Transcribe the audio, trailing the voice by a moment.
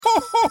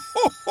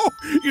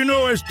You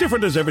know, as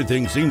different as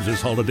everything seems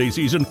this holiday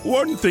season,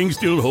 one thing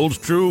still holds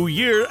true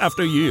year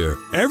after year.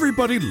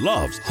 Everybody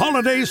loves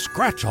holiday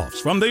scratch-offs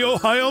from the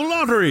Ohio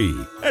Lottery.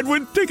 And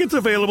with tickets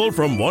available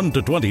from $1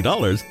 to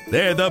 $20,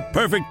 they're the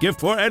perfect gift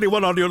for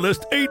anyone on your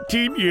list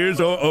 18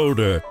 years or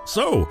older.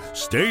 So,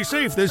 stay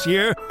safe this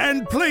year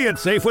and play it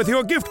safe with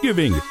your gift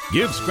giving.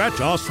 Give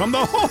scratch-offs from the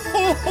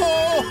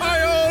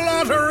Ohio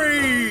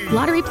Lottery!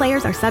 Lottery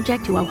players are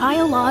subject to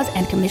Ohio laws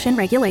and commission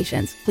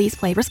regulations. Please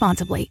play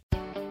responsibly.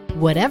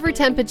 Whatever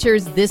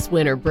temperatures this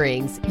winter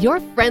brings, your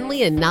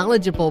friendly and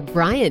knowledgeable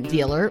Bryant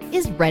dealer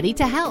is ready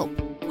to help.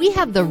 We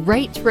have the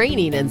right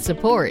training and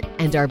support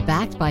and are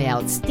backed by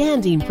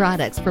outstanding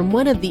products from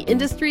one of the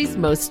industry's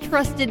most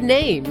trusted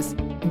names,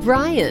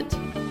 Bryant.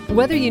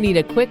 Whether you need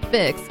a quick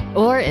fix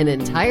or an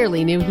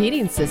entirely new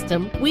heating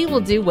system, we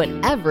will do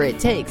whatever it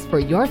takes for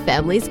your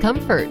family's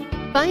comfort.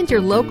 Find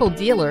your local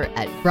dealer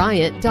at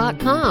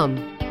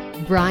Bryant.com.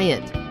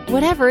 Bryant,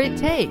 whatever it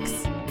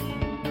takes.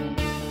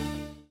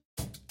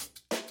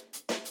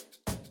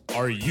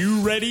 Are you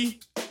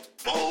ready?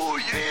 Oh,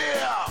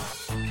 yeah!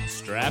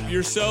 Strap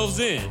yourselves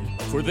in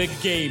for the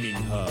Gaming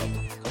Hub.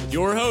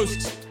 Your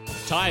hosts,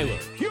 Tyler.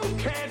 You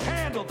can't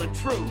handle the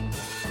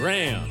truth.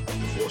 Graham. The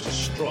force is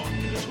strong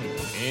in this one.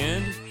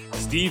 And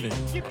Steven.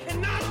 You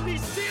cannot be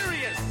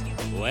serious!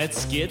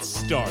 Let's get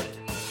started.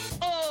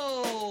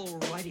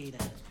 Alrighty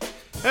then.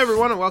 Hey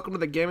everyone, and welcome to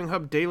the Gaming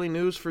Hub Daily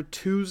News for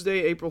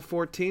Tuesday, April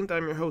 14th.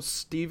 I'm your host,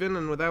 Steven,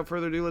 and without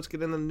further ado, let's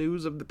get into the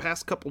news of the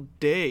past couple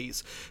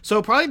days.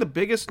 So probably the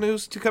biggest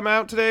news to come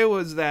out today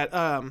was that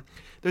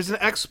there's an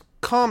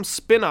XCOM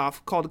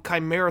spin-off called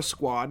Chimera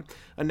Squad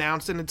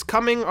announced, and it's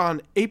coming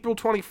on April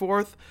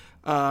 24th,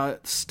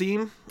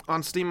 Steam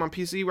on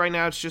PC. Right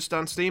now it's just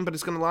on Steam, but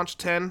it's going to launch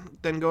 10,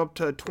 then go up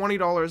to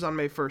 $20 on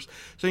May 1st.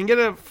 So you can get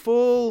a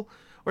full,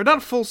 or not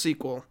a full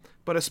sequel,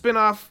 but a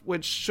spin-off,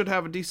 which should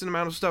have a decent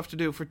amount of stuff to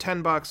do for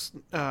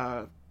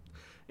 $10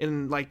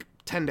 in like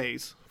 10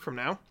 days from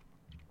now.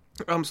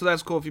 So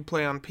that's cool if you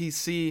play on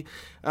PC.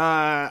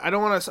 I'm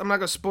not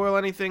gonna spoil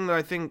anything, though.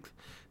 I think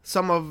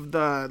some of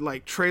the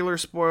like trailer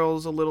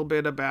spoils a little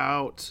bit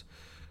about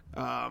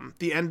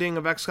the ending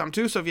of XCOM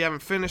 2. So if you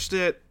haven't finished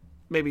it,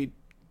 maybe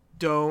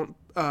don't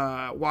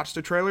watch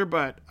the trailer.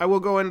 But I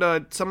will go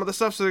into some of the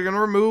stuff. So they're gonna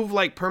remove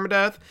like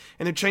permadeath,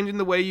 and they're changing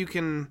the way you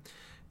can,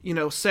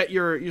 set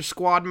your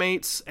squad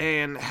mates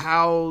and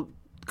how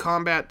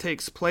combat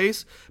takes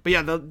place. But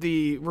yeah,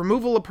 the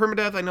removal of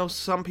permadeath, I know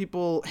some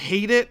people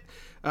hate it,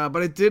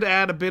 but it did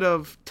add a bit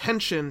of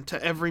tension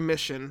to every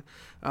mission.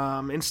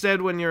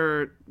 Instead, when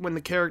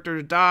the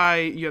characters die,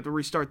 you have to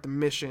restart the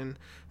mission.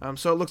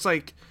 So it looks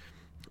like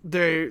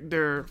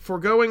they're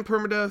foregoing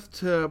permadeath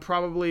to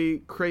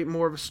probably create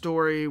more of a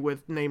story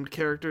with named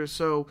characters.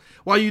 So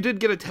while you did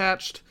get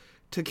attached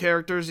to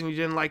characters and you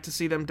didn't like to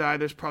see them die,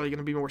 there's probably going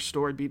to be more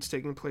story beats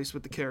taking place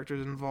with the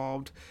characters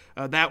involved.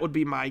 That would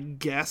be my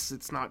guess.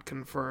 It's not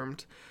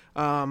confirmed.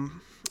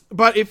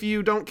 But if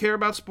you don't care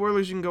about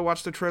spoilers, you can go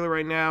watch the trailer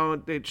right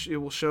now. It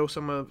will show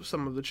some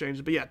of the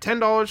changes. But yeah,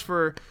 $10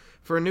 for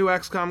a new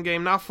XCOM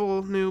game. Not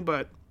full new,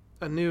 but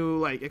a new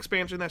like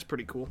expansion. That's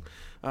pretty cool.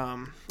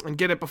 And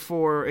get it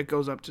before it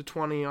goes up to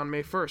 $20 on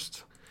May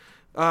 1st.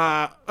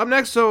 Up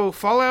next, so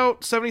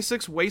Fallout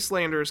 76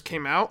 Wastelanders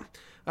came out.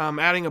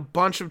 Adding a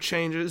bunch of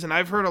changes, and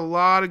I've heard a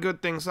lot of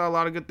good things. Saw a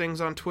lot of good things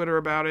on Twitter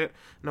about it.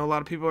 I know a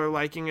lot of people are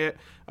liking it.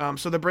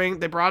 So they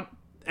brought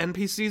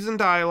NPCs and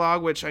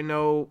dialogue, which I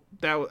know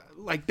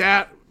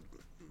that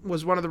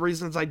was one of the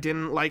reasons I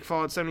didn't like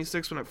Fallout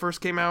 76 when it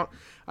first came out.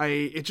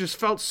 It just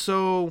felt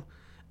so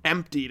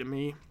empty to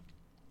me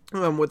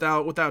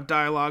without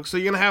dialogue. So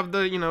you're gonna have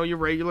the your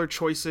regular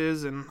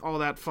choices and all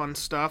that fun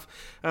stuff.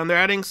 They're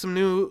adding some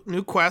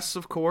new quests,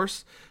 of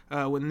course,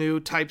 with new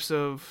types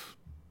of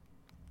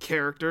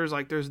characters,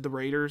 like there's the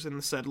Raiders and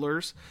the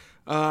Settlers.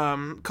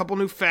 Couple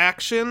new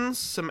factions,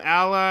 some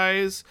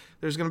allies.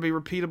 There's going to be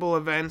repeatable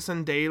events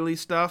and daily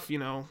stuff,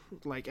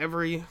 like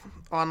every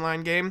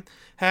online game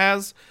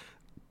has.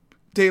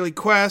 Daily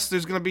quests.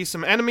 There's going to be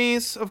some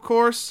enemies, of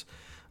course.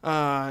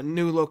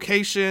 New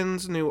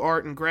locations, new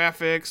art and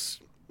graphics,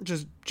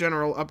 just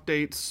general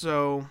updates.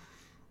 So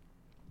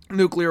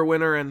Nuclear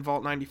Winter and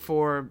Vault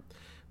 94,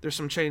 there's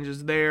some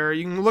changes there.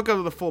 You can look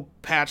over the full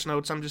patch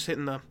notes. I'm just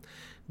hitting the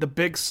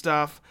big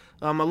stuff.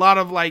 A lot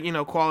of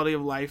quality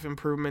of life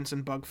improvements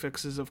and bug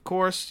fixes, of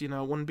course. It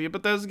wouldn't be a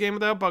Bethesda game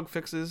without bug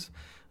fixes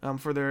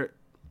for their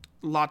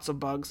lots of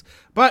bugs.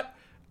 But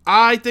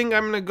I think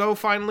I'm going to go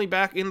finally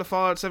back into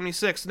Fallout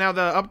 76. Now,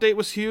 the update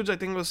was huge. I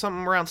think it was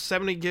something around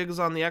 70 gigs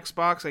on the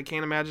Xbox. I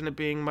can't imagine it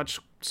being much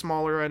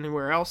smaller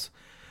anywhere else.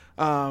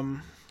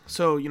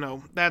 So,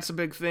 that's a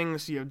big thing.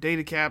 So,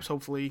 data caps.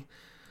 Hopefully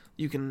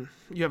you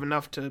have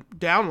enough to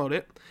download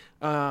it.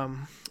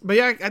 But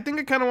yeah, I think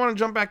I kind of want to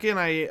jump back in.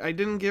 I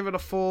didn't give it a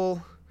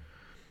full,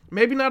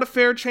 maybe not a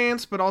fair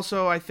chance, but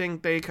also I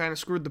think they kind of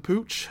screwed the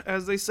pooch,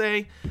 as they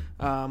say,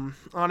 on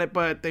it.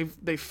 But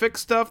they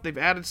fixed stuff, they've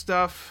added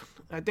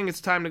stuff. I think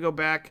it's time to go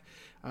back,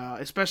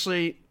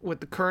 especially with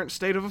the current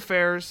state of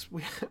affairs.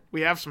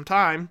 We have some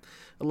time,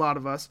 a lot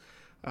of us.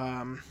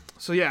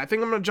 So yeah, I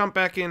think I'm going to jump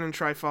back in and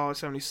try Fallout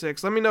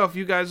 76. Let me know if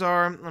you guys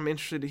are. I'm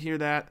interested to hear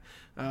that.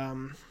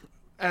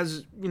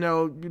 As you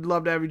know, we'd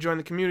love to have you join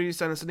the community.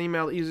 Send us an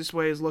email. The easiest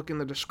way is look in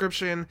the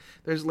description.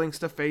 There's links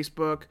to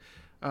Facebook,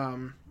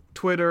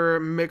 Twitter,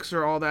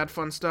 Mixer, all that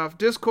fun stuff.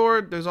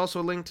 Discord, there's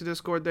also a link to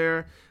Discord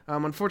there.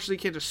 Unfortunately, you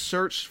can't just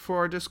search for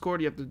our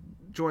Discord. You have to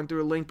join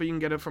through a link, but you can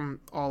get it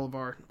from all of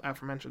our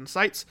aforementioned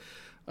sites.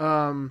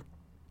 But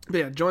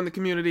yeah, join the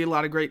community. A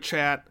lot of great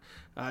chat.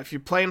 If you're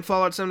playing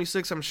Fallout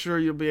 76, I'm sure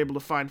you'll be able to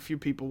find a few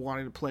people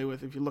wanting to play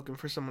with if you're looking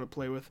for someone to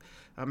play with.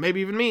 Maybe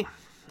even me.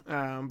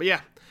 But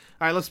yeah.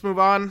 All right, let's move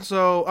on.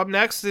 So up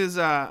next is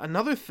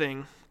another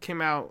thing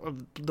came out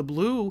of the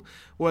blue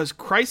was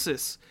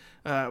Crysis.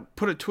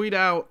 Put a tweet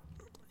out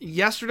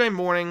yesterday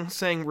morning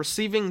saying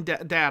receiving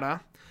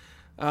data.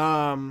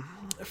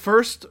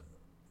 First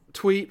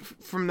tweet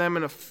from them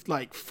in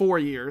 4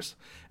 years.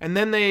 And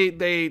then they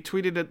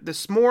tweeted it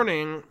this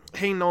morning,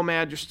 "Hey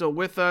Nomad, you're still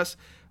with us."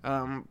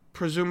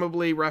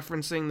 Presumably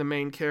referencing the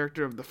main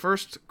character of the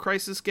first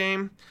Crysis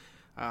game.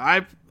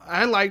 I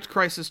liked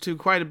Crysis 2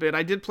 quite a bit.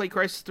 I did play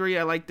Crysis 3.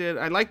 I liked it.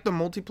 I liked the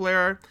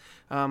multiplayer.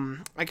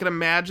 I can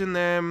imagine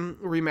them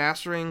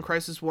remastering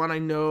Crysis 1. I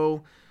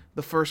know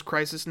the first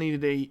Crysis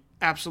needed a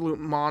absolute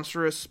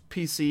monstrous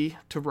PC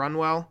to run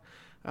well.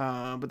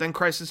 But then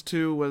Crysis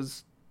 2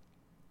 was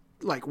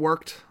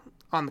worked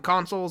on the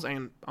consoles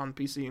and on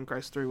PC, and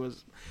Crysis 3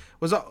 was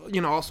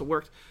also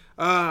worked.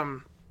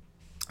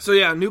 So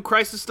yeah, new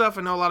Crysis stuff.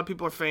 I know a lot of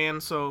people are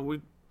fans, so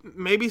we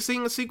maybe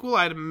seeing a sequel.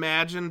 I'd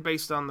imagine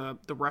based on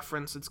the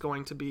reference it's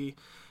going to be.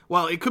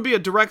 Well, it could be a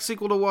direct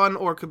sequel to 1,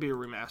 or it could be a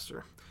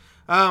remaster.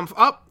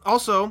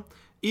 Also,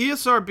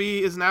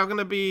 ESRB is now going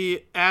to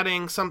be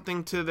adding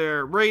something to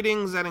their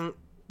ratings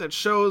that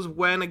shows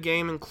when a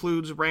game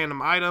includes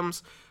random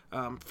items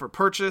for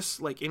purchase,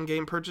 like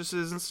in-game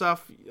purchases and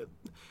stuff.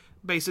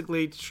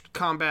 Basically,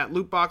 combat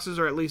loot boxes,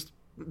 or at least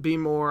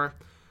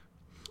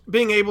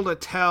being able to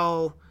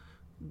tell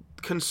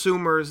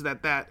consumers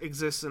that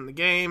exists in the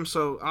game.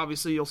 So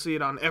obviously you'll see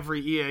it on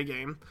every EA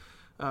game,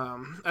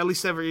 at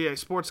least every EA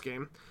sports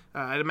game.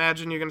 I'd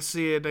imagine you're going to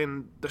see it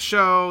in the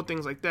show,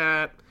 things like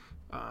that.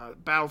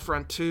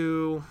 Battlefront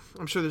 2.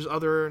 I'm sure there's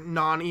other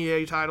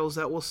non-EA titles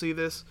that will see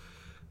this,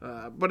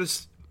 but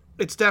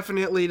it's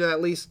definitely to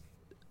at least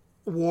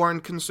warn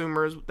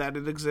consumers that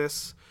it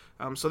exists.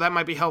 So that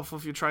might be helpful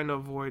if you're trying to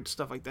avoid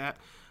stuff like that.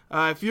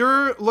 If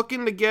you're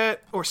looking to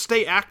get or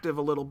stay active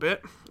a little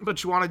bit,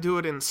 but you want to do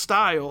it in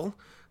style,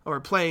 or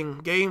playing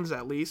games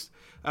at least,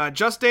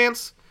 Just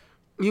Dance,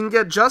 you can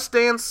get Just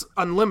Dance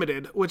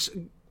Unlimited, which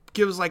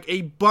gives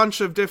a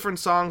bunch of different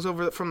songs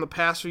from the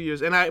past few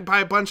years. And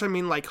by a bunch, I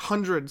mean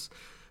hundreds.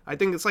 I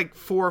think it's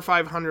 400 or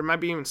 500, might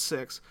be even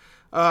 6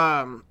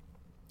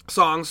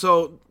 songs.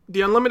 So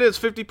the Unlimited is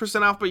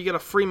 50% off, but you get a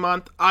free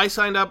month. I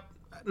signed up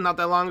not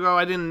that long ago.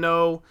 I didn't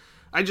know.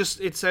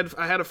 It said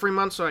I had a free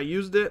month, so I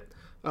used it.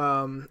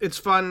 It's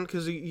fun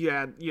because you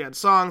had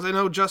songs. I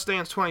know Just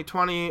Dance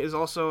 2020 is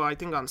also, I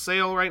think, on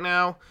sale right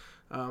now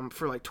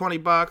for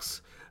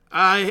 $20.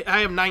 I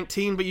have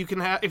 19, but you can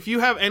have, if you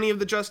have any of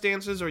the Just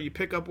Dances or you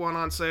pick up one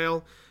on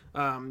sale,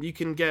 you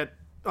can get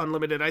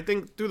Unlimited. I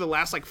think through the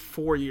last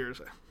 4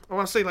 years. I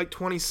want to say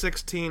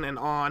 2016 and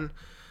on.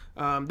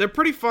 They're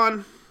pretty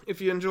fun if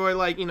you enjoy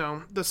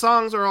the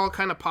songs are all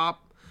kind of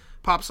pop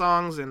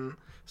songs, and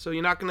so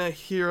you're not gonna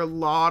hear a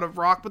lot of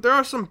rock, but there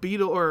are some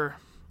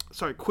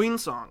Queen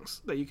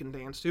songs that you can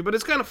dance to, but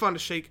it's kind of fun to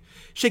shake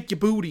your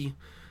booty,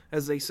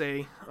 as they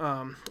say,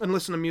 and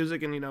listen to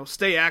music and,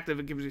 stay active.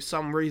 It gives you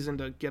some reason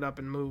to get up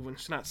and move when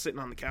you're not sitting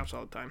on the couch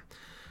all the time,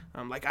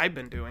 like I've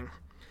been doing.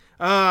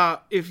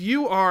 If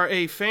you are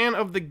a fan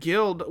of the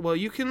Guild, well,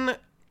 you can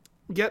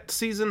get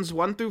seasons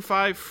 1 through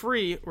 5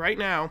 free right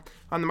now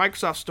on the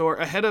Microsoft Store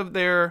ahead of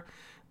their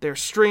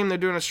stream. They're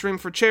doing a stream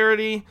for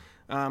charity.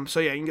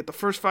 So yeah, you can get the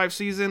first 5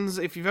 seasons.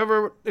 If you've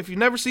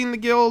never seen the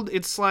Guild,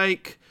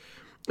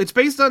 it's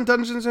based on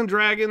Dungeons and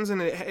Dragons,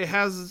 and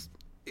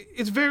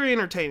it's very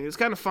entertaining. It's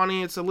kind of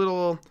funny. It's a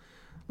little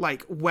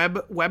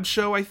web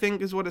show, I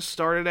think, is what it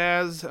started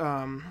as.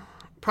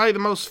 Probably the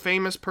most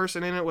famous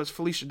person in it was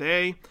Felicia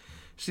Day.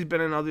 She's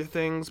been in other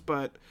things,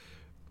 but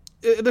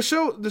the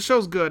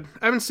show's good.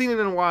 I haven't seen it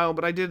in a while,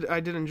 but I did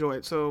enjoy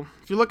it. So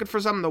if you're looking for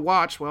something to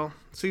watch, well,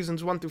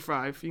 seasons 1 through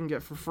 5 you can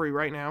get for free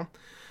right now.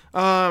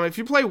 If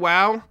you play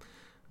WoW,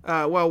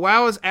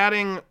 WoW is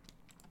adding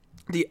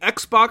the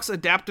Xbox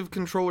Adaptive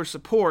Controller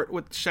support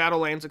with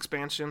Shadowlands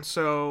expansion,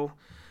 so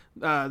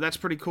that's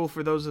pretty cool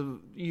for those of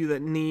you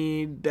that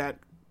need that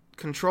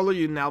controller.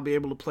 You now be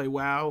able to play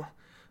WoW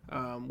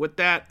with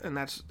that, and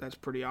that's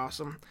pretty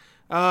awesome.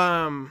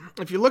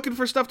 If you're looking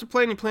for stuff to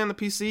play and you play on the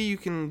PC, you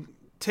can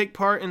take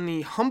part in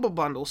the Humble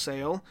Bundle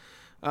sale.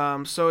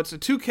 So it's a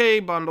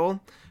 2K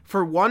bundle.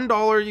 For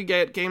 $1, you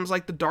get games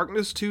like The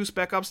Darkness 2,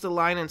 Spec Ops: The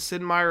Line, and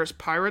Sid Meier's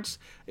Pirates.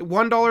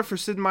 $1 for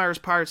Sid Meier's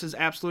Pirates is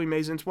absolutely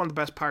amazing. It's one of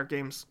the best pirate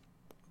games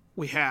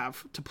we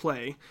have to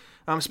play.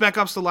 Spec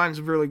Ops The Line is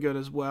really good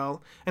as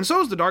well. And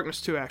so is The Darkness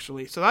 2,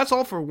 actually. So that's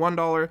all for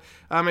 $1.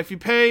 If you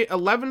pay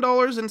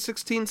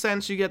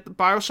 $11.16, you get the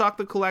BioShock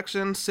The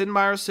Collection, Sid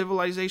Meier's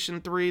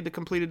Civilization 3, the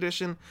Complete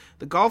Edition,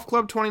 the Golf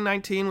Club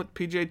 2019 with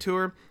PGA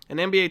Tour, and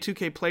NBA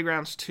 2K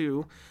Playgrounds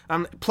 2,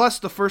 plus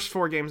the first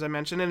 4 games I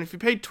mentioned. And if you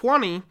pay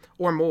 $20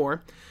 or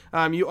more,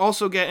 you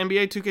also get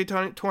NBA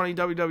 2K20,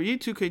 WWE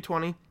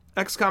 2K20,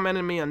 XCOM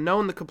Enemy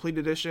Unknown, the Complete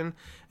Edition,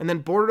 and then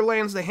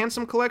Borderlands The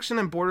Handsome Collection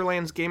and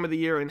Borderlands Game of the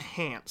Year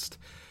Enhanced.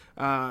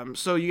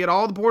 So you get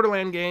all the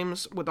Borderlands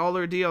games with all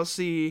their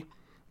DLC,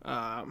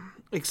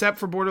 except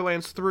for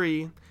Borderlands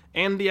 3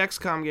 and the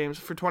XCOM games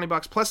for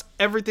 $20, plus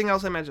everything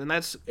else I mentioned.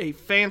 That's a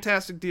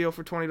fantastic deal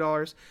for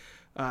 $20.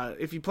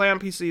 If you play on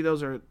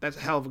PC, that's a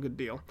hell of a good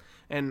deal.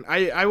 And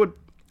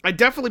I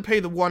definitely pay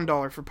the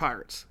 $1 for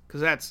Pirates,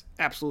 because that's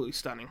absolutely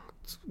stunning.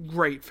 It's a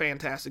great,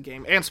 fantastic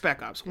game. And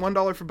Spec Ops.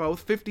 $1 for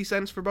both, 50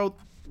 cents for both,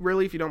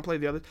 really, if you don't play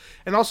the others.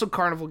 And also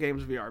Carnival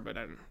Games VR, but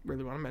I didn't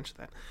really want to mention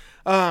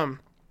that.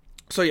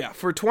 So yeah,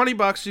 for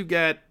 $20 you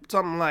get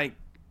something like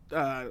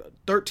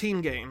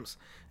 13 games,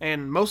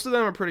 and most of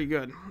them are pretty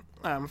good.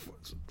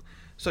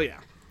 So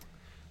yeah.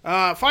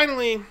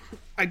 Finally,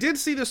 I did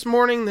see this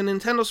morning the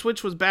Nintendo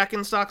Switch was back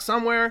in stock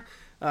somewhere.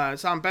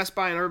 It's on Best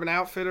Buy and Urban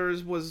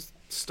Outfitters was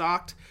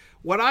stocked.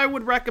 What I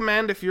would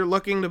recommend if you're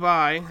looking to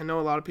buy, I know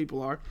a lot of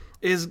people are,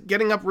 is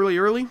getting up really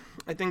early.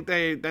 I think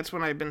that's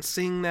when I've been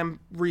seeing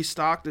them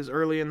restocked, is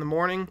early in the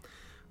morning.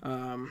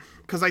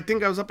 Because I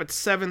think I was up at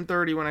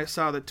 7:30 when I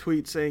saw the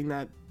tweet saying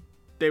that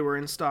they were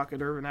in stock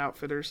at Urban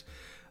Outfitters.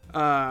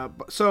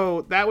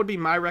 So that would be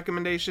my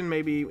recommendation.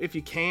 Maybe if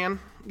you can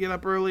get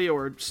up early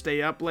or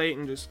stay up late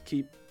and just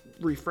keep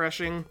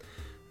refreshing.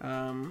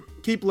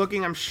 Keep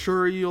looking. I'm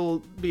sure you'll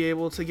be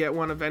able to get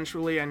one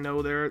eventually. I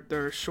know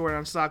they're short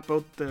on stock,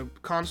 both the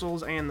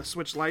consoles and the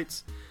Switch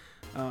Lites.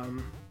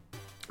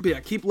 But yeah,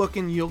 keep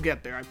looking. You'll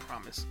get there, I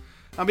promise.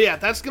 But yeah,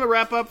 that's going to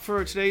wrap up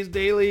for today's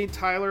daily.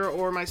 Tyler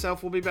or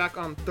myself will be back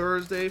on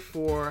Thursday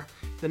for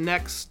the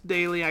next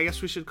daily. I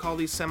guess we should call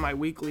these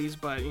semi-weeklies,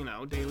 but,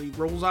 daily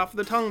rolls off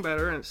the tongue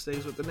better and it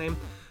stays with the name.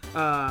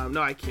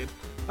 No, I kid.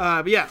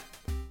 But yeah,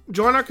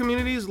 join our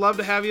communities. Love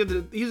to have you.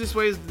 The easiest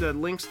way is the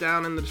links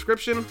down in the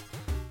description,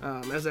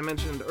 as I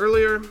mentioned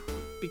earlier,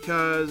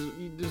 because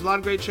there's a lot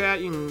of great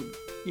chat. You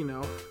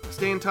can,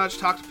 stay in touch,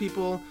 talk to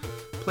people,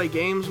 play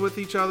games with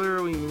each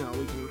other. We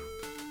can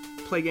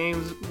play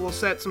games. We'll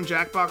set some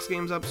Jackbox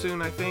games up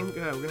soon, I think.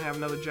 We're going to have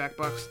another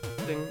Jackbox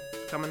thing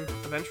coming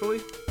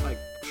eventually, like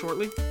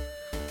shortly.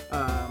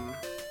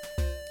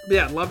 But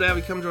yeah, I'd love to have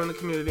you come join the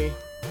community.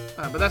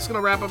 But that's going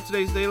to wrap up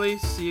today's daily.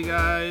 See you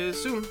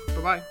guys soon.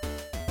 Bye-bye.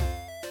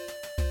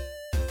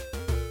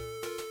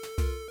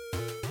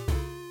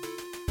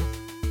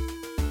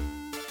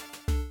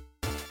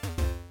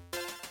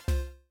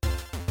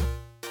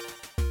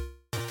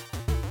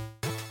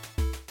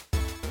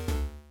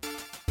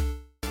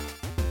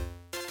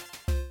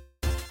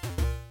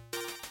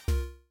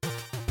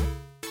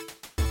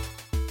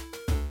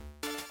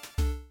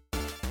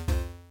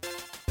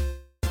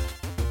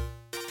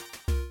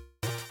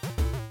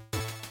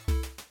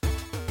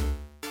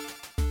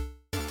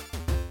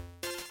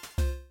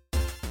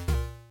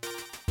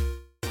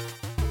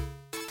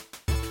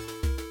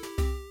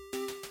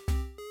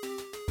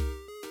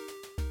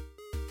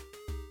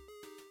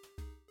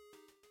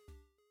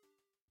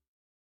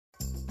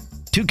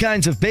 Two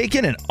kinds of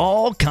bacon and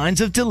all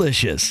kinds of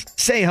delicious.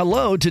 Say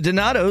hello to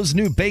Donato's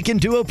new Bacon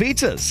Duo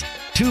pizzas.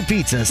 2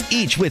 pizzas,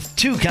 each with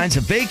 2 kinds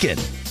of bacon.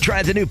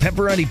 Try the new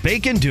Pepperoni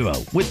Bacon Duo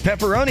with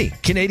pepperoni,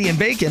 Canadian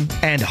bacon,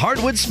 and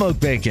hardwood smoked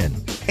bacon.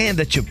 And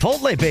the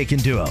Chipotle Bacon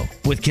Duo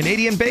with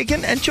Canadian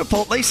bacon and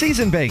Chipotle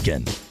seasoned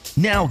bacon.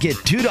 Now get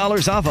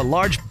 $2 off a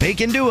large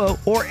Bacon Duo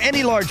or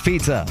any large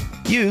pizza.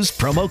 Use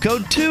promo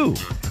code 2.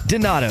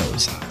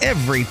 Donato's.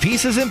 Every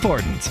piece is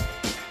important.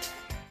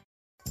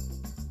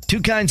 2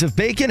 kinds of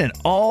bacon and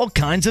all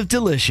kinds of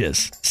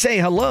delicious. Say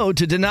hello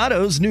to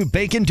Donato's new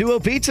Bacon Duo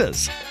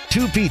pizzas.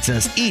 2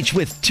 pizzas, each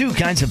with 2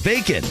 kinds of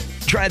bacon.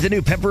 Try the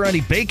new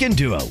Pepperoni Bacon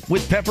Duo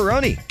with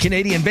pepperoni,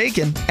 Canadian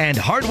bacon, and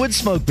hardwood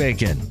smoked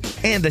bacon.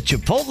 And the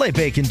Chipotle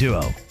Bacon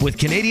Duo with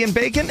Canadian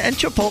bacon and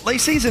Chipotle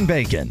seasoned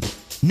bacon.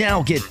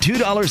 Now get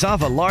 $2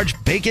 off a large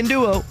Bacon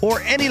Duo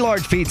or any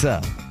large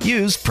pizza.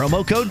 Use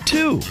promo code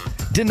 2.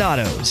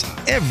 Donato's.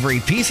 Every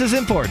piece is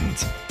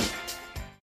important.